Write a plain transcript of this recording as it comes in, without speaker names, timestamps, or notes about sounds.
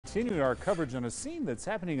Continuing our coverage on a scene that's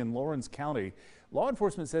happening in Lawrence County. Law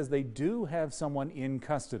enforcement says they do have someone in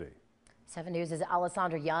custody. 7 News'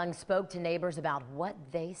 Alessandra Young spoke to neighbors about what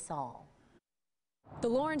they saw. The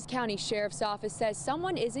Lawrence County Sheriff's Office says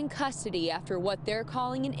someone is in custody after what they're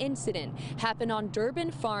calling an incident happened on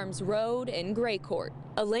Durbin Farms Road in Gray Court.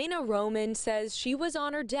 Elena Roman says she was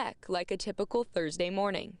on her deck like a typical Thursday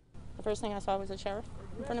morning. The first thing I saw was a sheriff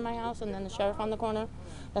in front of my house, and then the sheriff on the corner.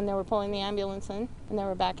 Then they were pulling the ambulance in, and they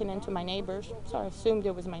were backing into my neighbors, so I assumed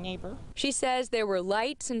it was my neighbor. She says there were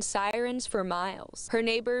lights and sirens for miles. Her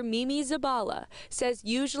neighbor, Mimi Zabala, says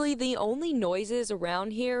usually the only noises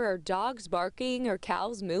around here are dogs barking or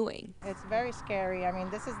cows mooing. It's very scary. I mean,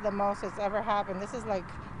 this is the most that's ever happened. This is like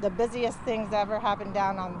the busiest things that ever happened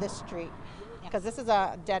down on this street, because this is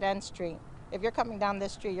a dead-end street. If you're coming down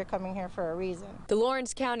this street, you're coming here for a reason. The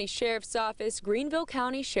Lawrence County Sheriff's Office, Greenville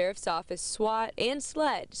County Sheriff's Office, SWAT, and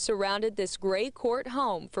SLED surrounded this Gray Court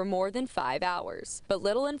home for more than 5 hours. But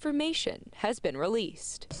little information has been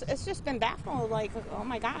released. It's just been baffled, like, oh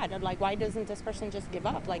my God, like, why doesn't this person just give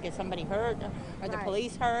up? Like, is somebody hurt? Are the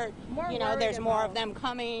police hurt? You know, there's more of them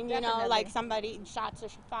coming, you know, like shots are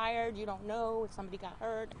fired, you don't know if somebody got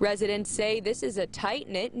hurt. Residents say this is a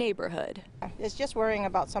tight-knit neighborhood. It's just worrying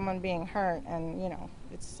about someone being hurt. And, you know,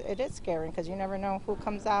 it is scary because you never know who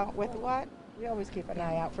comes out with what. We always keep an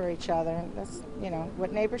eye out for each other, and that's, you know,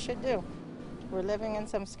 what neighbors should do. We're living in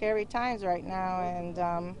some scary times right now,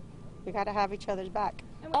 and we got to have each other's back.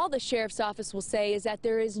 All the Sheriff's Office will say is that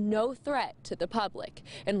there is no threat to the public.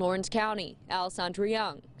 In Lawrence County, Alessandra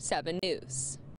Young, 7 News.